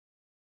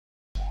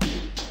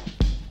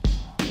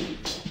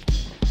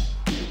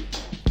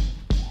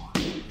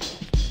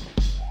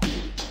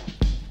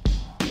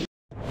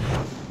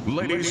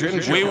Ladies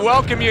and We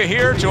welcome you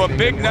here to a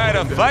big night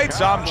of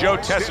fights. I'm Joe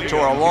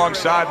Tessitore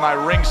alongside my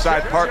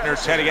ringside partner,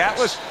 Teddy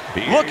Atlas.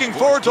 Looking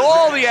forward to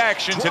all the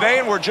action today,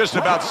 and we're just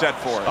about set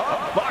for it.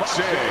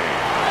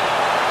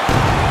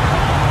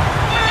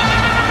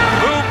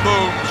 Boom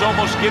Boom's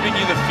almost giving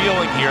you the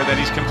feeling here that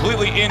he's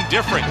completely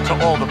indifferent to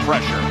all the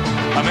pressure.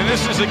 I mean,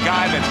 this is a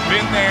guy that's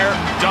been there,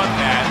 done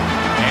that,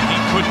 and he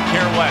couldn't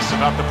care less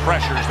about the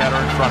pressures that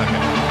are in front of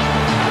him.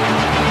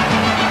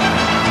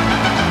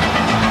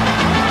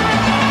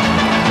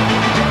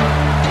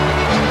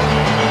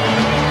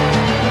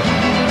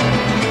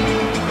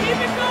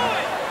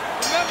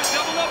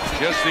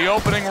 Just the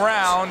opening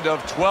round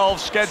of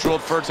 12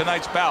 scheduled for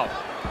tonight's bout.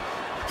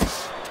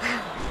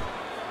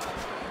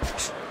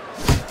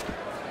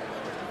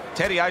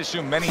 Teddy, I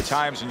assume many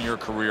times in your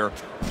career,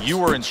 you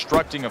were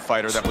instructing a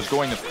fighter that was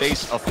going to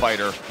face a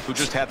fighter who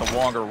just had the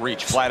longer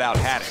reach, flat out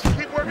had it.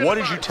 What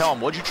did you tell him?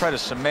 What did you try to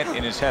cement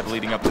in his head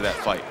leading up to that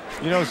fight?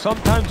 You know,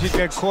 sometimes you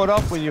get caught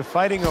up when you're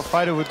fighting a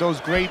fighter with those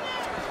great,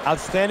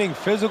 outstanding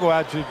physical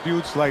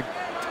attributes like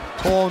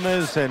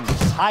tallness and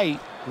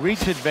height,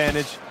 reach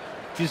advantage.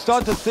 You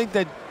start to think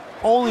that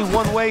only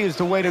one way is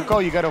the way to go.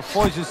 You got to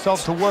force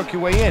yourself to work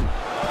your way in.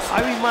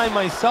 I remind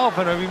myself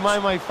and I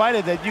remind my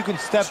fighter that you can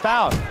step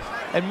out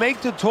and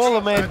make the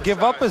taller man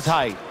give up his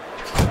height.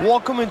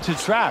 Walk him into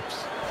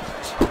traps.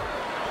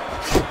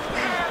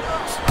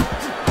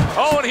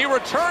 Oh, and he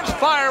returns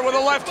fire with a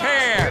left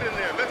hand.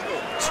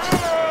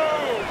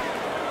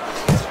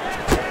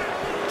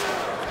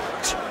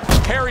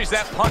 Parries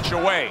that punch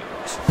away.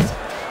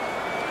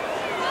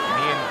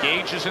 And he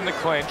engages in the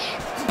clinch.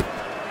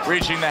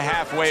 Reaching the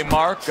halfway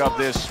mark of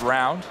this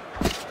round.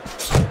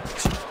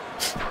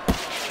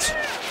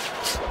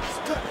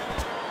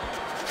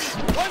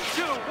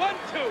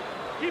 1-2.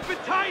 Keep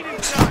it tight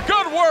inside.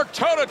 Good work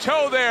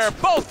toe-to-toe there.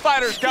 Both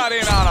fighters got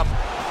in on him.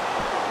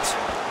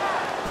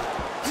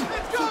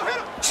 Let's go, hit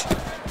him.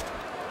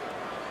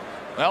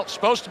 Well,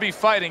 supposed to be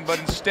fighting, but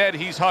instead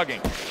he's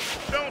hugging.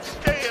 Don't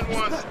stay in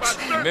one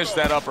spot. He missed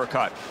that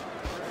uppercut.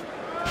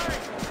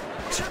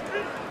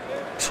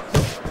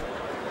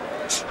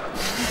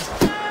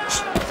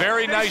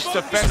 Very nice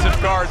defensive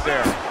guard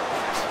there.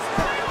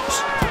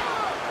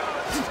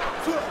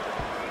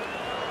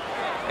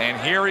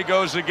 And here he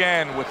goes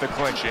again with the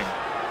clinching.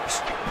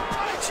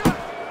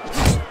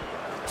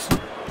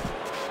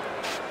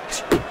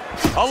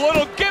 A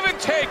little give and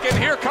take, and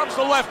here comes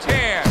the left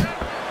hand.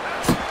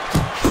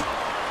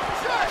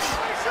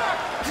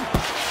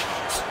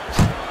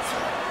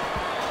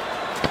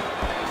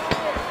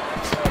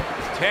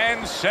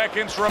 Ten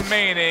seconds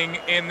remaining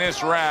in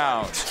this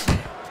round.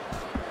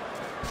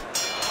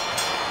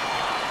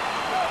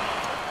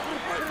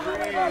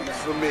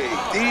 For me,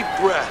 deep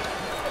breath.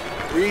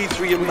 Breathe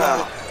through your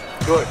mouth.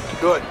 Good,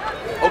 good.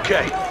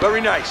 Okay,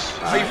 very nice.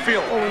 How you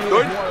feeling?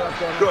 Good?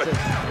 Good.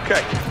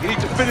 Okay, you need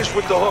to finish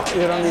with the hook.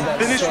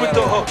 Finish with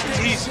the hook. It's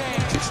easy.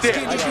 It's there.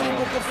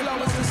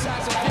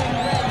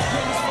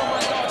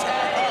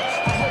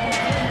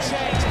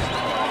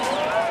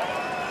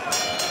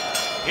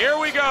 Here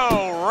we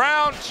go.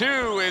 Round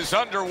 2 is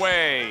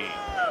underway.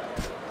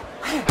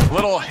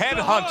 Little head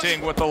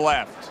hunting with the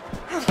left.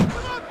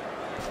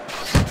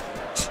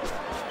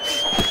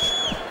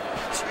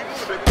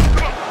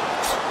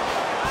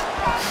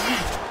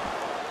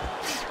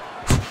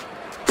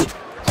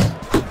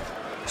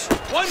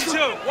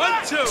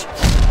 One, two.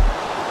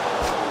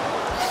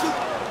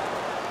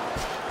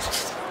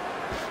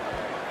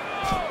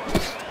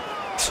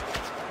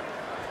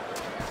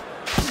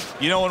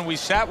 You know, when we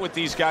sat with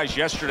these guys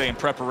yesterday in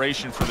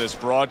preparation for this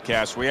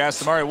broadcast, we asked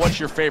them, all right, what's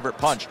your favorite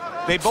punch?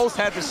 They both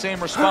had the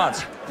same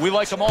response. We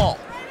like them all.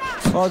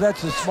 Well,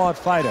 that's a smart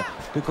fighter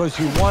because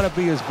you want to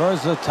be as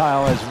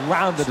versatile, as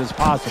rounded as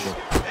possible.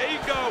 There you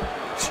go.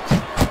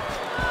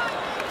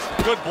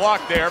 Good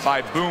block there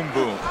by Boom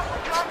Boom.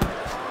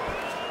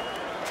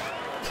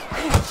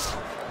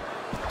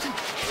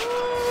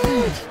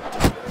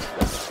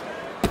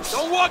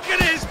 Don't walk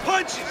into his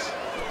punches.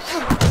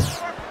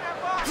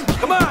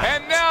 Come on.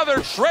 And now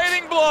they're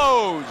trading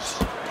blows.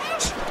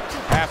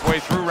 Halfway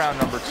through round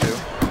number 2.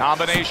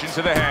 Combination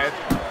to the head.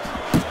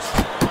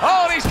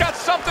 Oh, and he's got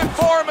something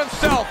for him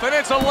himself, and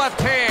it's a left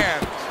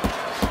hand.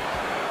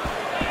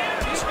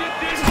 Keep your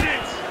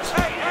distance.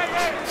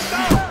 Hey,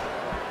 stop.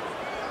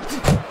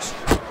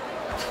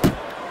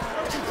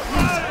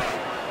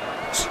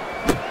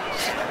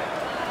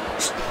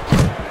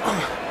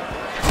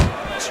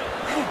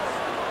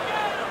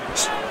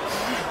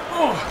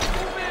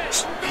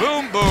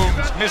 Boom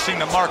Boom's missing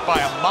the mark by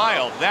a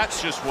mile. That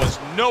just was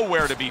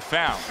nowhere to be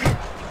found.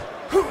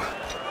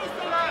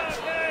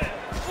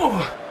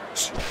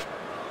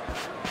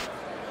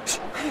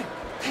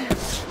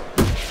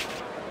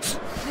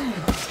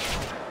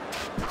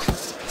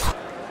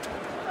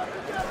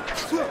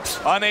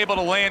 Unable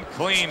to land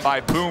clean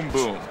by Boom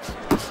Boom.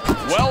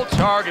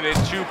 Well-targeted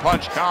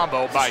two-punch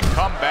combo by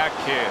Comeback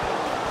Kid.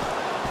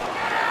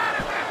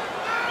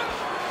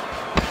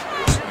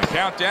 We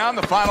count down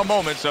the final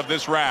moments of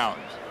this round.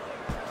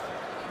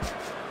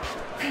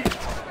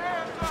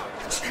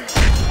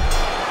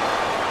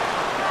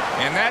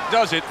 And that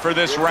does it for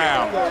this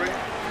round.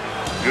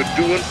 You're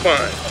doing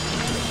fine.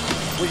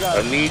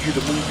 I need you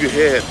to move your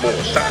head more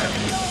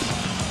silently.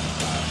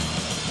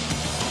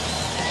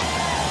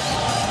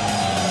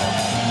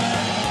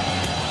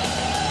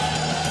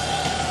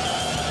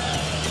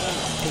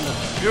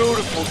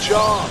 Beautiful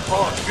job.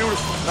 Oh,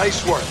 beautiful.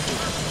 Nice work.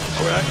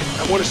 All right,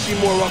 I want to see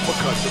more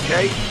uppercuts,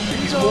 okay?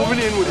 He's moving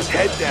in with his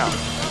head down.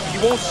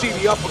 He won't see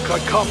the uppercut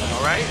coming,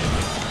 all right?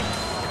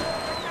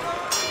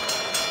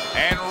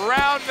 And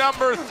round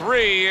number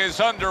 3 is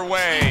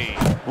underway.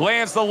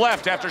 Lands the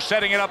left after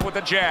setting it up with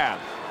a jab.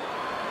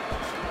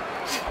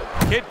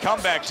 Kid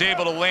Comeback's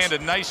able to land a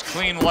nice,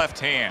 clean left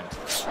hand.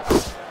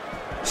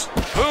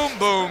 Boom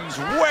Boom's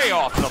way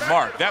off the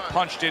mark. That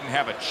punch didn't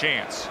have a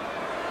chance.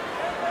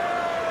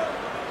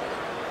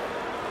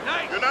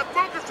 You're not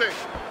focusing.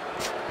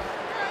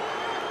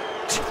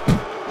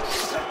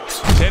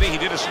 Teddy, he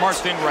did a smart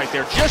thing right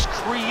there. Just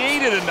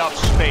created enough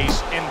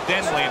space and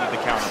then landed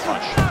the counter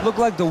punch. Looked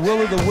like the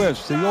will of the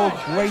wisps, the old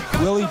great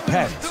Willie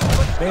Penn.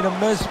 Made him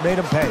miss, made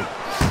him pay.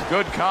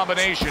 Good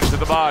combination to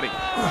the body.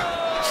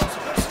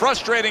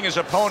 Frustrating his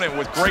opponent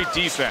with great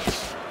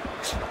defense.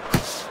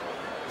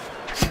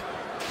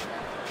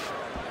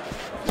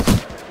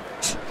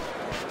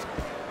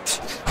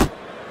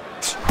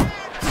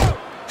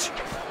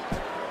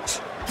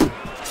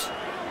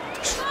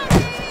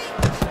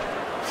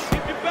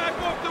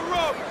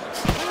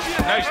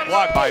 Nice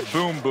block by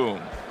Boom Boom.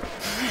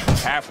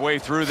 Halfway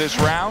through this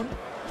round.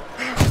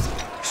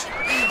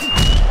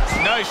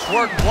 Nice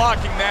work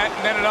blocking that,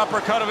 and then an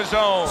uppercut of his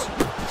own.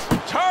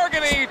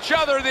 Targeting each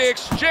other, the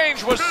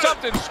exchange was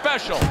something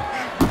special.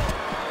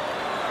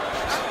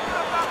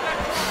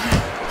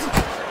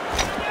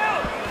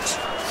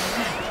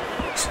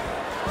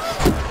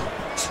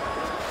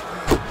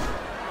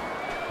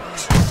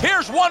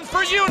 Here's one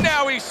for you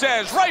now, he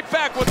says. Right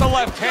back with the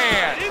left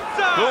hand.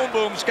 Boom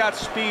Boom's got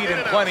speed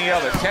and plenty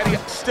of it. Teddy,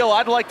 still,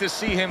 I'd like to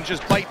see him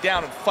just bite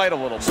down and fight a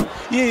little more.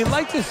 Yeah, you'd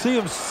like to see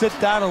him sit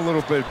down a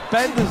little bit,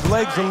 bend his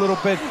legs a little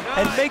bit,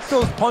 and make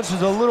those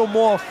punches a little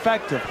more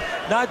effective.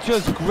 Not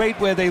just great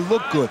where they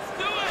look good.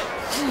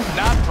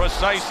 Not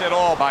precise at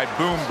all by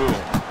Boom Boom.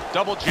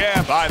 Double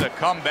jab by the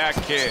Comeback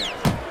Kid.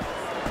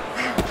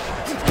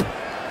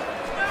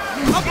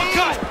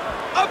 Uppercut!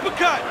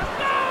 Uppercut!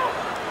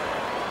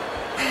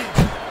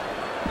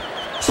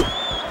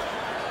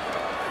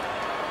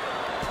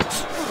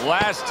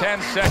 Last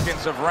 10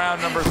 seconds of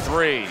round number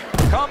 3.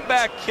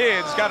 Comeback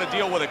Kid's got to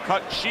deal with a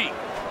cut cheek.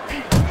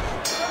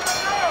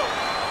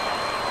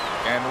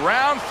 And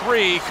round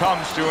 3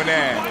 comes to an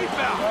end.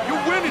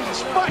 You're winning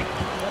this fight.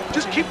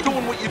 Just keep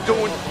doing what you're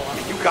doing.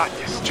 You got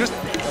this. Just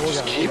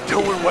keep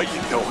doing what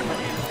you're doing.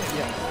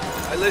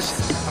 Hey,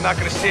 listen, I'm not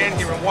going to stand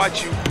here and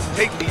watch you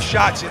take these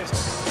shots.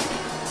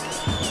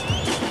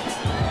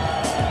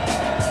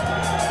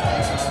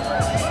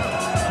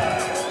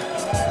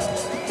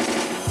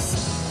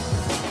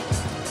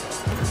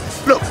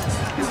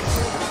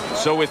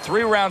 So with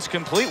 3 rounds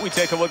complete, we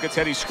take a look at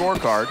Teddy's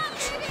scorecard.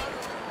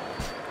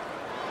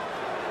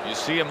 You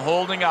see him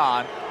holding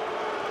on.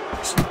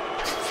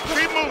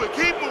 Keep moving, move,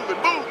 keep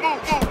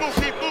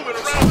moving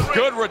around the ring.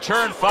 Good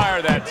return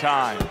fire that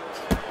time.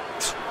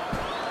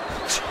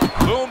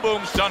 Boom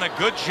Boom's done a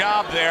good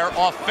job there,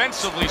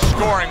 offensively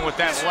scoring with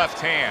that left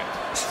hand.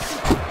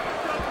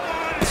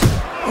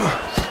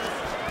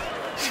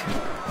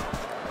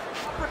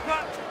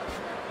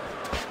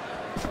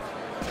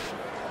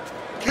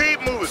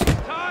 Keep moving.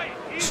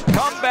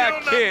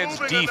 Comeback Kid's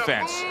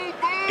defense.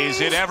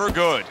 Is it ever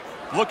good?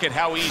 Look at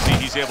how easy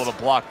he's able to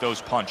block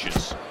those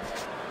punches.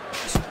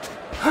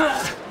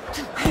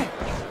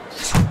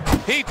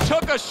 He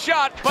took a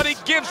shot, but he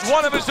gives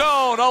one of his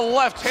own. A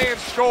left hand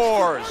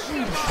scores.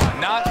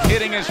 Not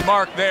hitting his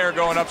mark there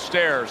going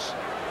upstairs.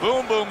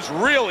 Boom Boom's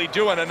really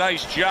doing a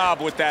nice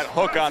job with that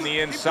hook on the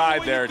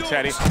inside there,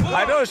 Teddy.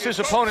 I noticed his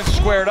opponent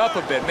squared up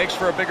a bit. Makes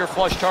for a bigger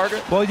flush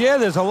target. Well, yeah,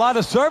 there's a lot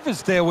of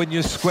surface there when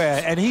you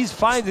square, and he's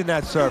finding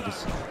that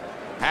surface.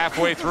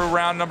 Halfway through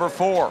round number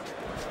 4.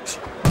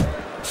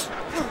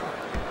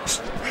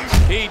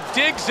 He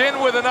digs in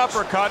with an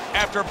uppercut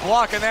after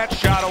blocking that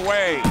shot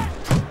away.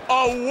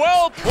 A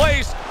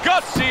well-placed,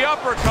 gutsy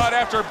uppercut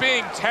after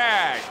being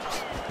tagged.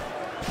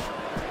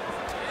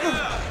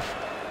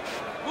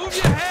 Move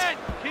your head.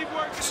 Keep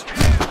working. Get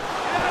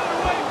out of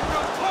the way from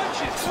those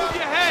punches. Move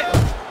your head.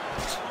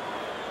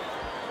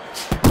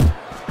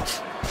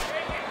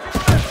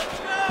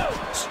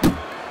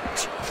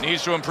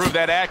 Needs to improve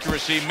that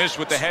accuracy. Missed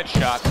with the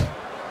headshot.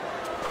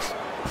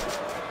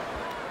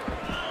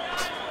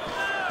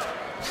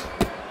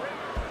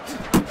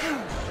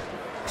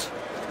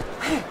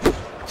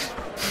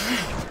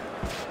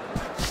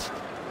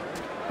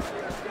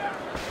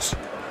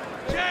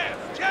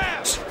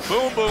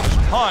 Boom Boom's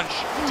punch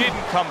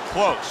didn't come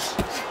close.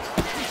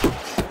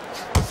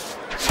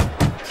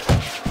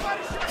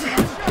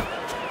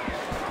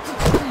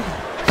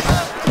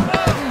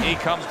 He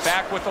comes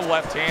back with the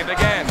left hand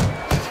again.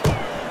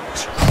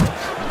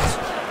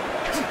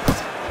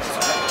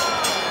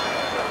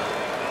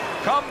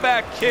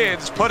 Comeback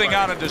Kid's putting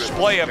on a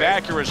display of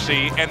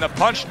accuracy, and the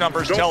punch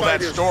numbers Don't tell fight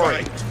that his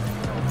story. fight.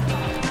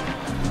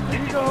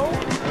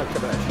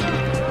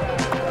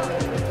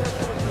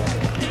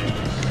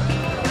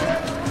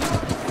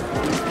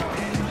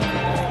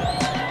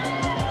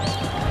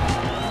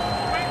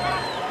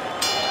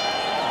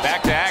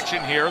 Back to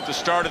action here at the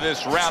start of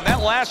this round.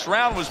 That last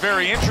round was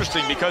very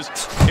interesting because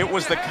it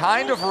was the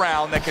kind of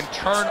round that can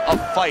turn a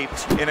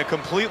fight in a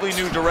completely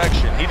new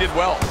direction. He did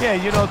well. Yeah,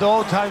 you know, the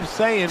old-time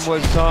saying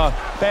was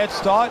bad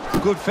start,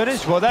 good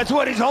finish. Well, that's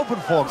what he's hoping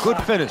for, good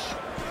finish.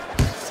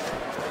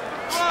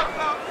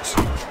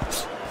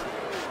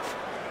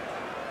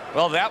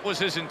 Well, that was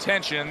his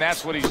intention, and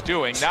that's what he's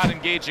doing. Not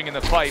engaging in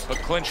the fight, but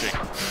clinching.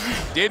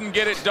 Didn't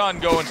get it done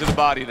going to the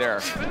body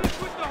there.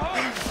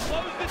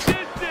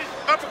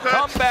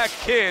 Comeback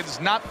Kid's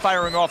not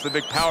firing off the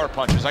big power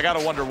punches. I got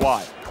to wonder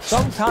why.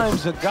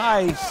 Sometimes a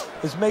guy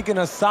is making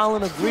a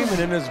silent agreement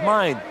in his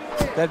mind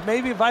that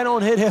maybe if I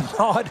don't hit him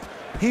hard,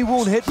 he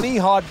won't hit me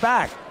hard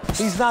back.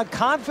 He's not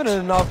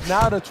confident enough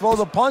now to throw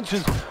the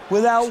punches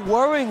without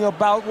worrying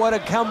about what will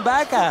come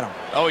back at him.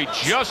 Oh, he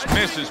just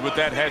misses with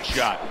that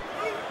headshot.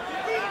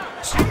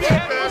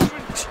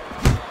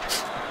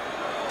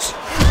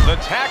 The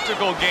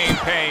tactical game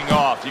paying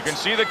off. You can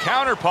see the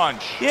counter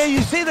punch. Yeah, you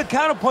see the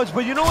counter punch,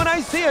 but you know what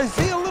I see? I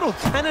see a little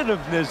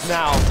tentativeness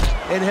now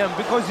in him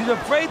because he's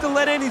afraid to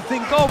let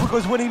anything go,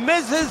 because when he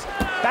misses,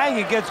 bang,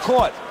 it gets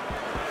caught.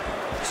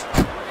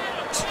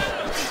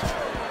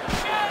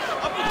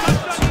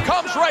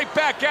 Comes right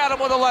back at him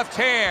with a left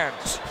hand.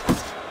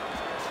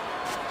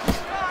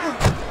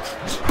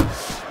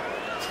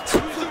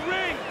 Who's the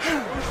ring?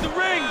 Who's the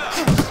ring?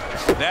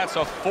 That's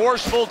a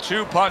forceful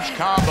two-punch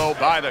combo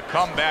by the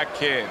Comeback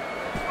Kid.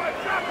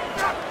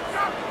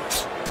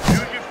 Use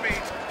your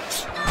feet.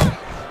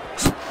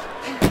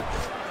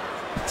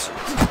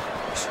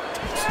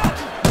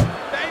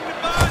 Bang the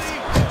body.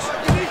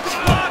 You need to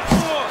block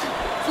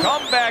for.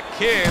 Comeback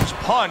Kid's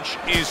punch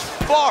is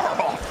far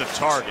off the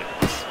target.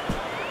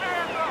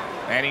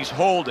 And he's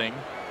holding.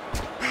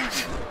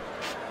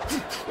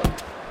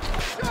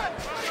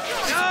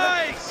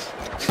 Nice.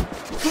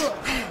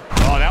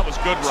 Oh, that was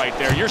good right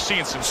there. You're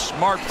seeing some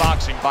smart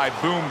boxing by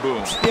Boom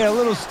Boom. Yeah, a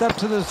little step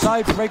to the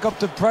side, break up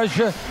the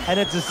pressure, and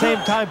at the same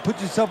time put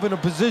yourself in a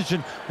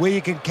position where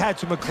you can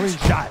catch him a clean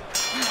shot.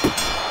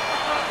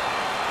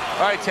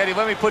 All right, Teddy,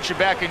 let me put you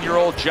back in your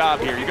old job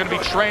here. You're going to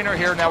be trainer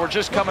here. Now, we're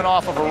just coming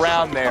off of a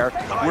round there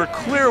where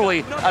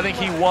clearly I think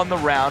he won the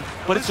round,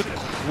 but it's a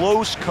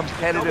close,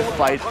 competitive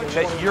fight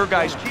that your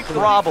guys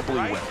probably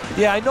win.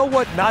 Yeah, I know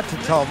what not to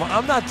tell him.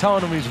 I'm not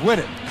telling him he's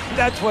winning.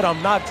 That's what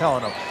I'm not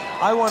telling him.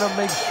 I want to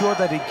make sure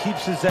that he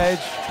keeps his edge.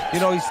 You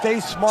know, he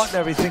stays smart and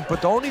everything,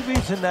 but the only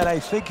reason that I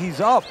think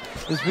he's up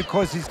is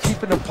because he's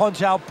keeping the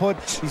punch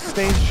output, he's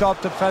staying sharp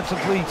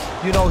defensively,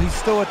 you know, he's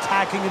still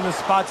attacking in the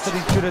spots that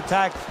he should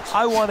attack.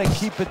 I want to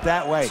keep it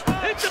that way.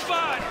 Hit the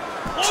body.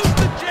 Close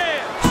the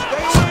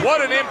jab.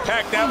 What an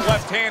impact that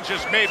left hand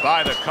just made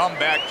by the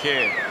Comeback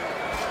Kid.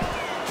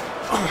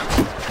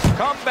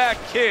 Comeback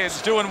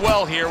Kid's doing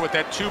well here with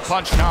that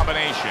two-punch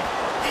combination.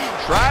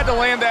 Tried to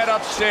land that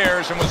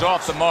upstairs and was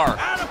off the mark.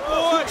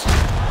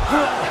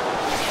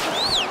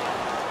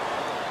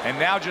 And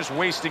now just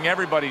wasting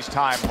everybody's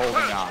time holding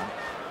on.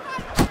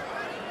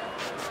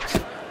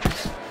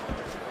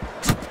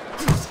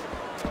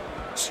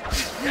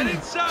 Get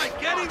inside.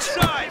 Get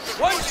inside.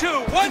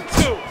 1-2.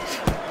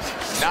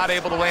 1-2. Not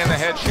able to land the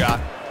headshot.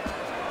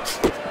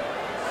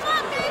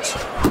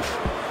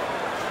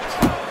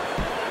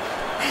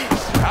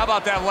 How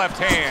about that left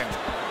hand?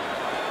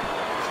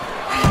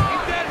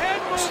 Keep that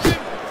head moving.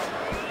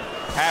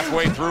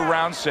 Halfway through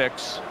round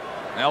 6.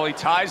 Now he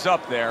ties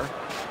up there.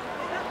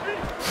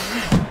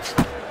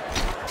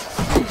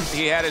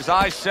 He had his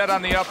eyes set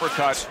on the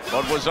uppercut,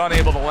 but was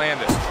unable to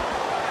land it.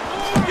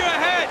 Move your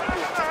head.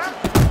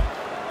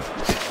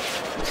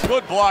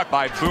 Good block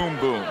by Boom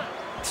Boom.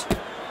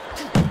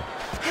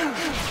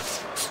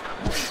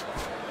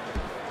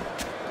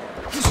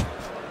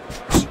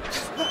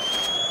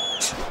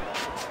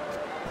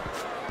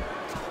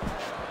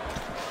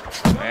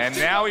 And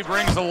now he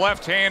brings the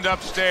left hand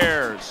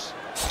upstairs.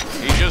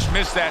 He just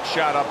missed that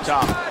shot up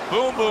top.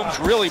 Boom Boom's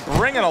really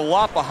bringing a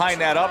lot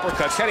behind that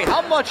uppercut. Teddy,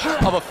 how much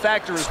of a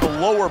factor is the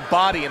lower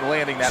body in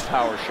landing that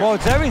power shot? Well,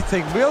 it's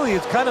everything, really.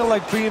 It's kind of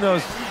like being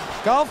a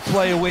golf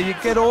player where you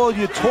get all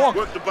your torque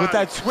with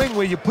that swing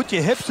where you put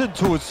your hips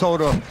into it, so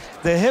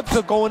the hips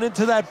are going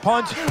into that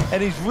punch,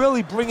 and he's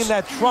really bringing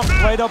that trunk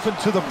right up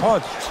into the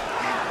punch.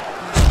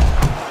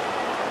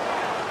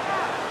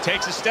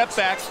 Takes a step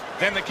back,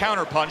 then the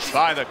counter punch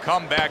by the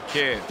Comeback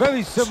Kid.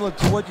 Very similar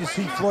to what you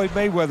see Floyd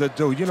Mayweather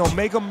do. You know,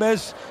 make a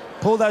miss,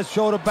 pull that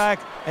shoulder back,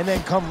 and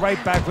then come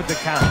right back with the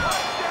counter.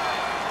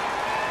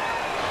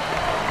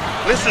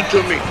 Listen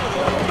to me.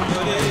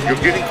 You're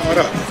getting caught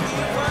up.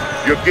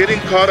 You're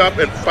getting caught up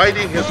and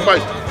fighting his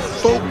fight.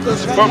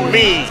 Focus from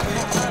me.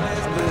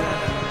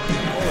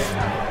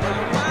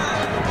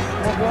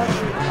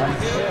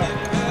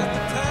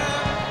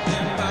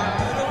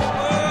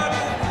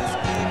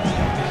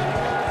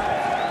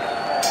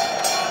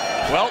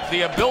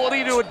 The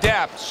ability to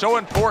adapt, so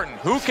important.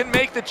 Who can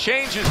make the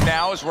changes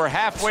now as we're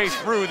halfway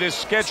through this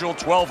scheduled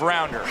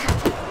 12-rounder?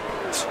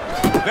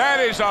 That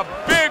is a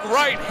big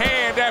right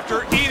hand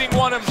after eating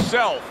one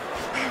himself.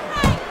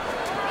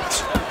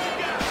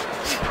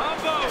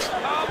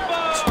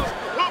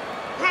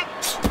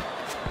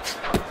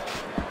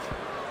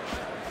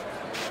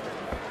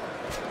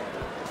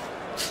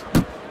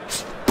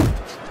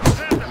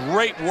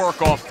 Great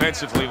work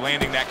offensively,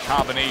 landing that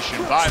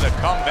combination by the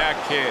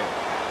comeback kid.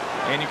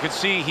 And you can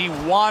see he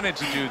wanted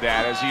to do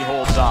that as he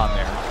holds on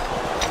there.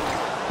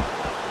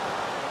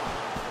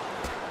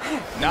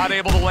 Not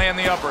able to land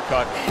the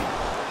uppercut.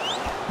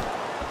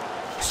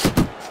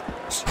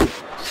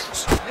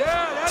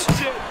 Yeah, that's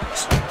it.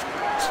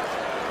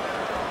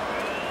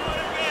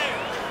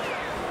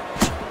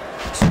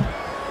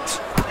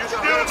 You're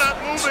still not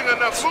moving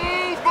enough.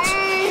 Move,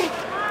 move!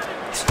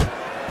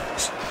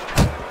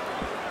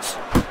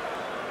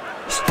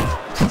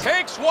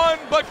 Takes one,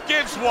 but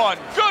gives one.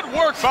 Good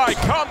work by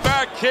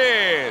Comeback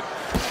Kid.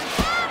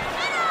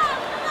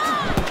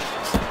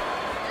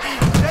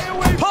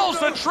 Pulls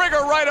the trigger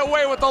right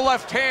away with the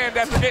left hand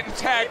after getting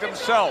tagged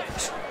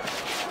himself.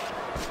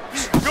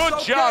 Good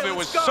job. It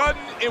was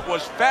sudden, it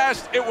was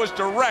fast, it was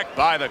direct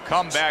by the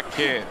Comeback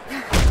Kid.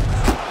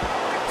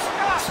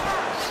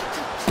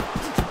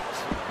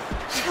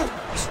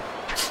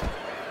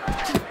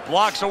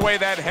 Blocks away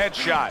that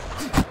headshot.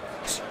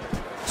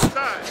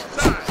 Side,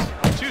 side.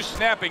 Two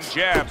snapping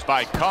jabs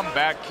by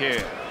Comeback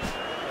Kid.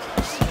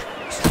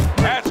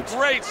 That's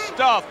great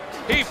stuff.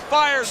 He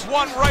fires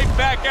one right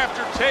back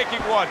after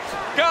taking one.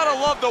 Gotta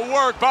love the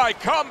work by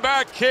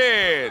Comeback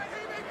Kid.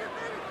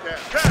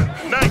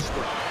 Nice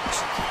one.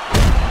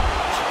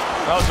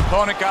 Well, his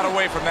opponent got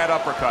away from that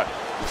uppercut.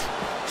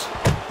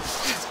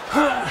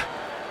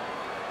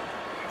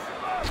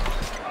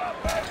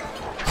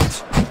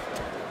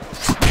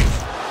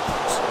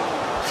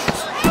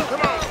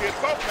 Come on, kid.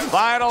 Focus.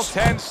 Final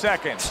 10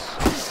 seconds.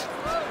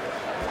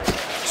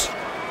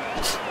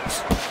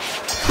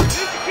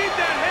 Keep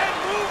that head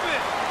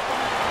moving.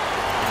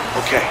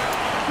 Okay,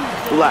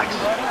 relax.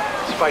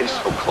 This fight is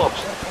so close.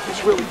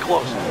 It's really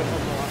close.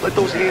 Let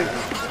those hands go.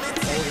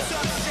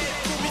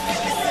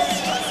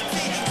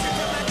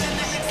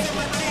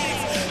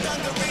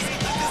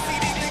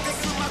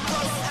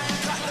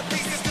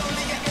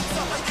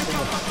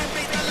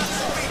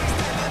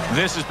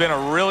 This has been a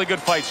really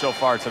good fight so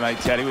far tonight,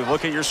 Teddy. We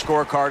look at your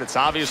scorecard. It's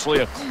obviously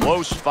a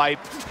close fight.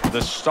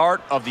 The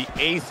start of the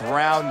 8th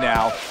round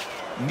now.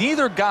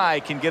 Neither guy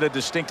can get a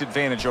distinct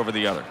advantage over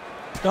the other.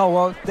 No,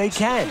 well, they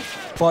can,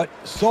 but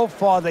so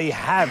far they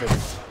haven't.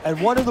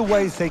 And one of the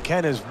ways they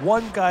can is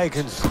one guy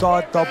can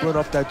start doubling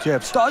up that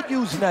jab. Start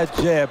using that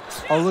jab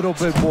a little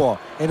bit more.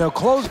 In a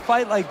close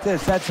fight like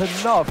this, that's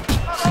enough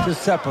to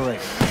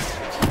separate.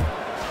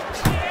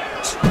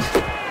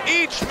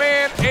 Each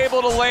man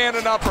able to land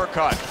an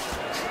uppercut.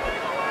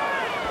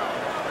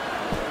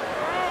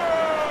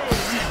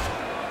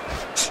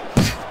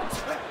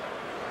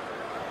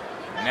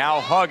 Now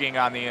hugging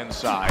on the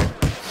inside.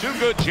 Two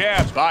good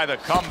jabs by the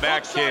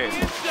Comeback Kid.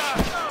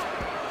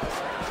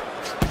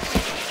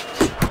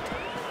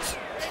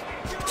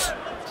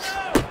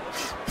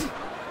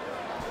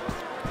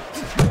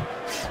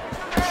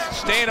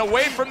 Staying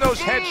away from those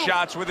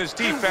headshots with his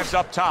defense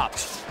up top.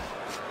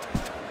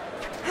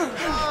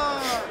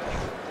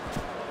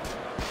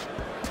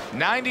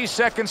 "90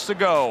 seconds to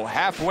go,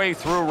 halfway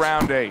through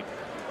round 8.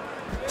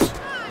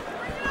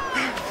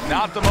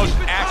 Not the most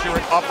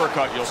accurate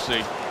uppercut you'll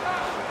see.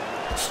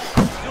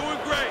 Doing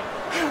great.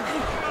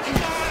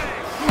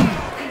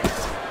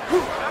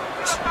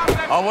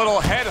 A little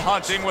head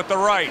hunting with the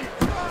right.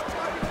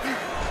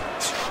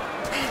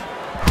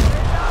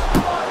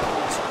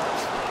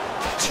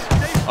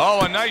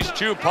 Oh, a nice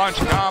 2-punch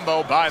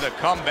combo by the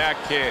Comeback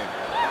Kid.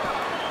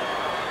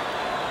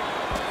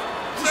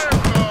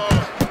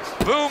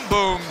 Boom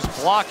Boom's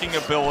blocking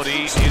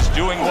ability is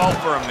doing well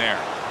for him there.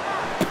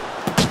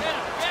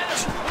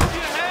 Move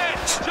your head.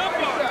 Jump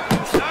on it.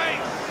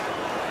 Nice.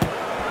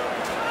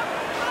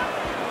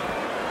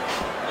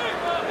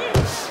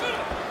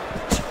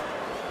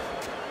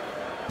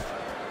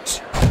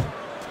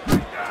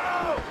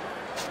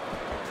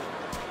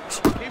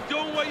 Keep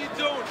doing what you're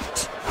doing.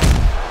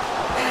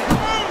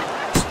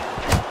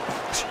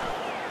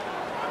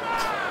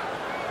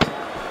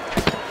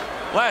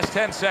 Last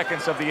 10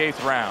 seconds of the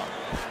 8th round.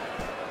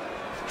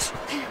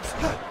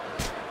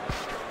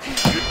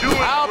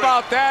 How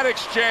about that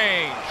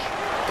exchange?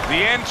 The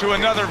end to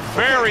another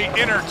very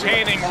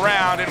entertaining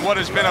round in what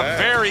has been a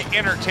very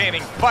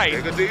entertaining fight.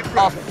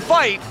 A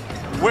fight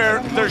where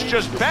there's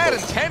just bad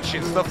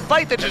intentions. The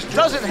fight that just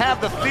doesn't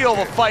have the feel of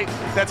a fight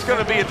that's going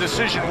to be a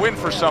decision win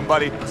for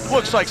somebody.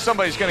 Looks like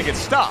somebody's going to get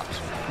stopped.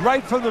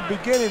 Right from the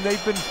beginning,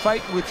 they've been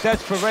fighting with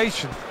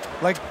desperation.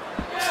 Like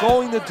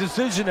going the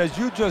decision, as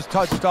you just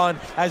touched on,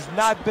 has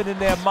not been in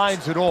their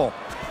minds at all.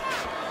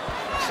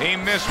 He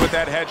missed with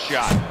that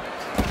headshot.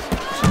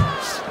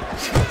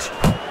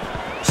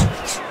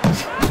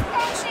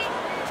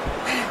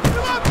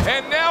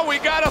 And now we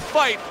got a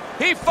fight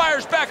He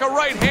fires back a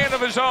right hand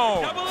of his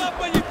own. Double up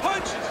on your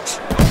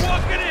punches. Don't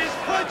walk into his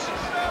punches.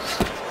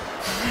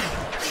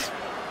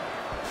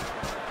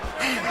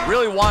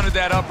 Really wanted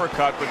that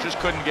uppercut, but just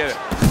couldn't get it.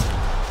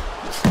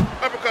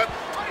 Uppercut.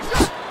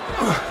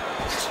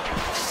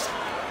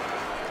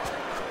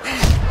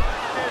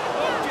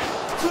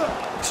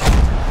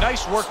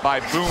 Nice work by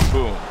Boom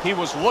Boom. He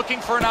was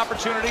looking for an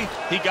opportunity.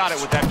 He got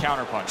it with that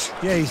counterpunch.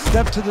 Yeah, he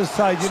stepped to the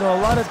side. You know,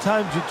 a lot of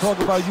times you talk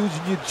about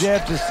using your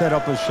jab to set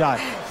up a shot.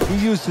 He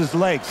used his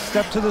legs.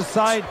 Stepped to the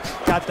side,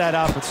 got that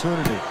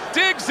opportunity.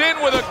 Digs in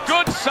with a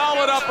good,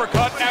 solid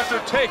uppercut after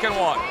taking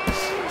one.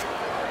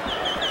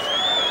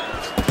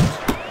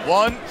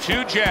 1,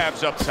 2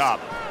 jabs up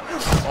top.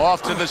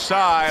 Off to the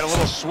side, a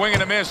little swing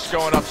and a miss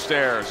going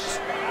upstairs.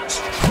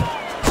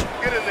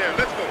 Get in there,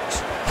 let's go.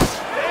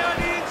 Stay on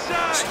the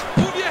inside.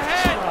 Move your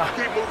head.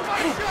 Keep moving.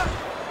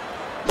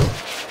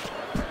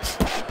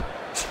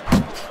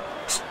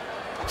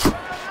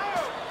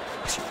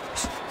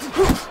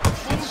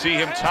 See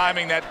him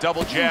timing that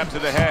double jab to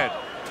the head.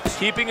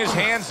 Keeping his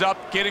hands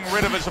up, getting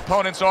rid of his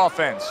opponent's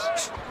offense.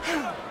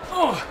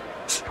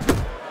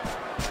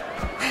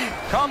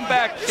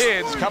 Comeback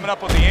Kids coming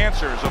up with the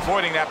answers,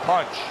 avoiding that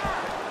punch.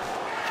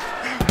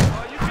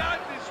 Oh, you got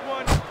this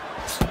one.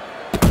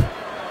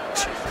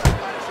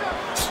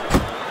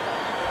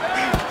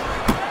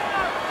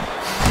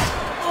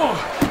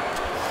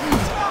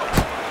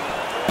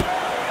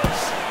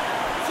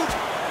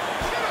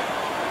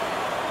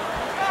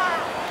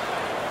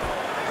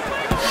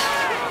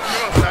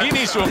 He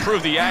needs to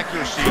improve the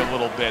accuracy a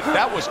little bit.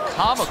 That was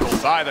comical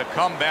by the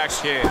Comeback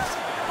Kid. Guard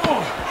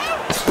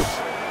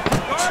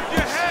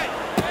your head.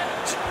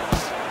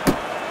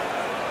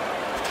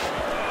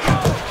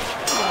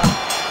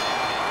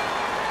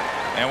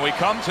 And we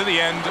come to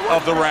the end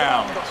of the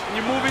round.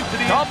 You're moving to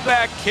the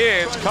Comeback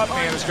Kid's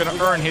Cutman is going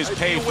to earn his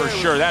pay for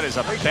sure. That is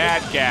a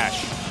bad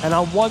gash. And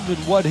I'm wondering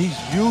what he's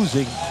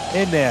using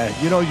in there.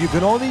 You know, you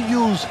can only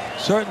use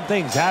certain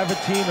things,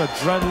 Avatine,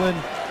 adrenaline,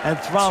 and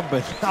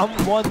thrombin. I'm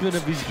wondering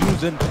if he's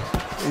using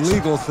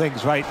illegal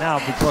things right now,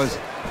 because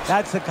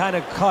that's the kind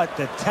of cut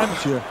that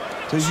tempts you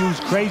to use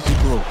crazy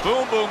glue.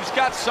 Boom Boom's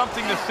got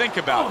something to think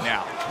about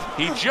now.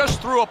 He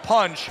just threw a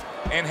punch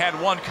and had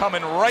one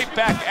coming right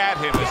back at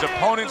him. His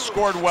opponent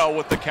scored well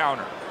with the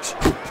counter.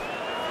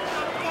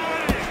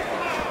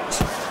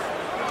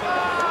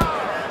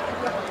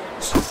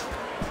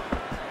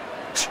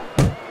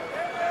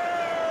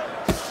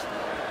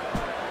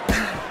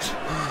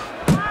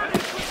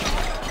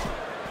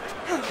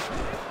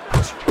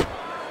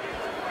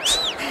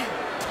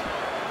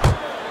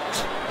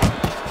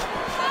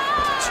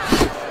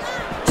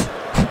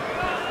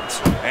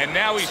 And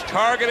now he's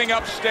targeting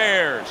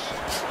upstairs.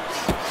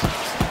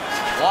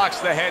 Blocks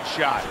the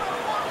headshot.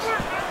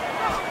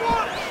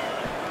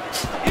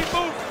 Keep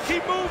moving.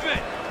 Keep moving.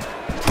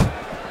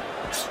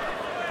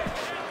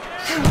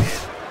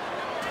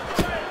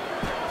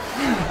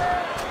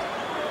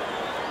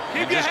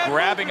 And just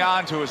grabbing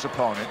onto his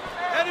opponent.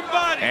 Head and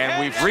body. And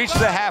Head we've and reached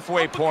the body.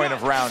 halfway point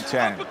of round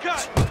 10.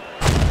 Uppercut.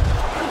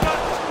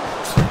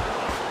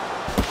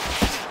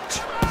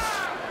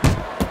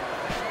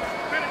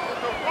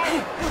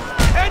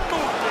 Head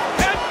movement.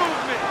 Head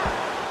movement.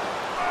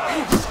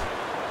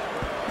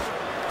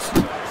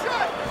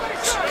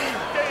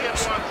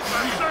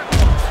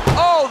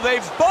 Oh, they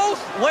both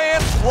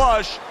land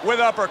flush with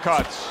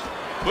uppercuts.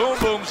 Boom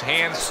Boom's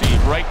hands see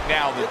right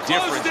now the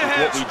difference with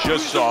what we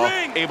just saw,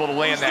 able to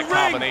land that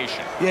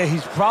combination. Yeah,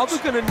 he's probably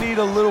going to need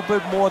a little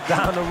bit more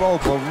down the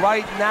road, but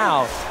right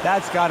now,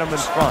 that's got him in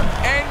front.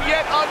 And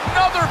yet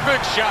another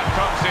big shot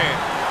comes in.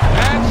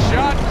 That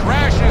shot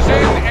crashes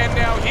in, and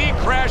now he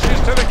crashes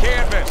to the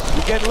canvas.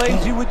 You get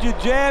lazy with your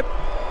jab,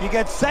 you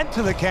get sent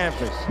to the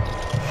canvas.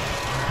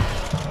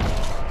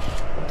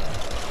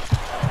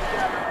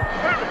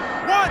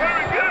 One,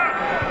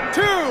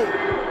 2,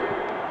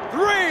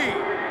 3,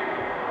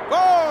 4,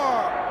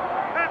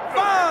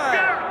 5,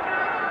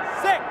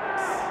 6,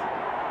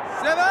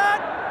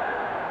 7.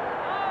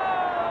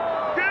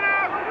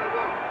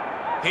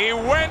 He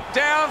went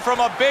down from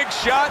a big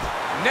shot.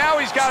 Now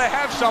he's got to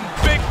have some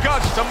big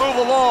guts to move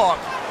along.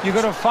 You're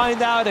going to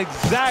find out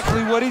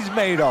exactly what he's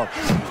made of.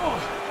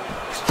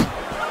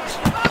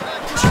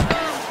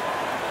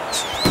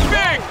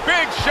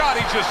 Big shot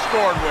he just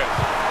scored with.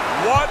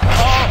 What a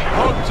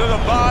hook to the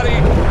body,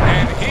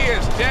 and he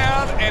is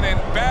down and in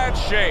bad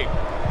shape.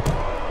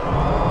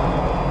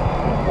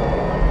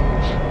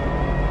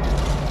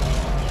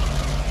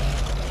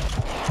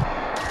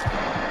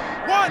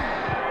 One,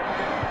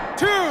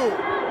 2,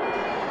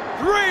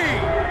 3,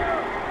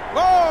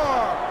 4,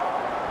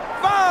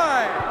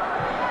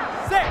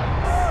 5, 6,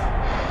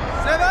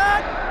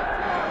 7,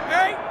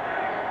 8,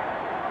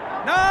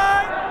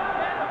 9,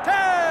 10.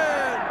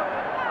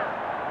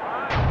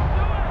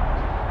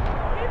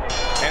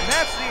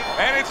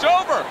 And it's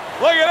over.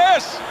 Look at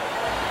this.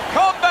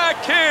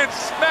 Comeback Kid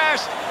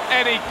smashed,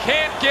 and he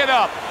can't get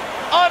up.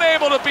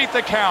 Unable to beat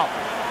the count.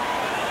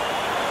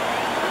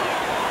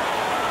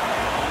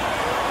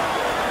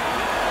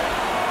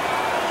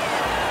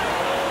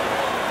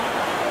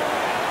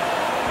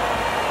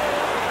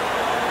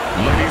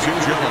 Ladies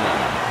and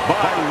gentlemen,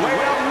 by way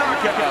of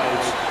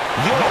knockout,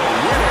 your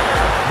winner,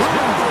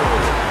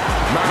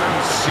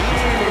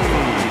 Mancini.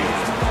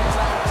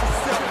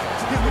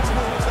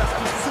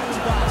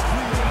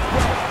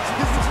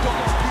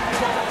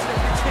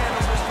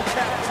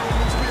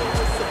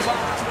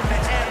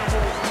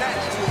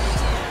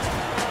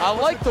 I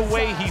like the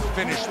way he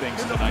finished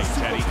things tonight,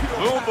 Teddy.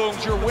 Boom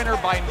Boom's your winner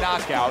by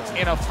knockout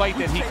in a fight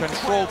that he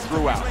controlled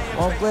throughout.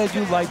 Well, I'm glad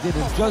you liked it,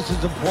 and just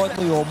as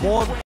importantly or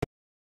more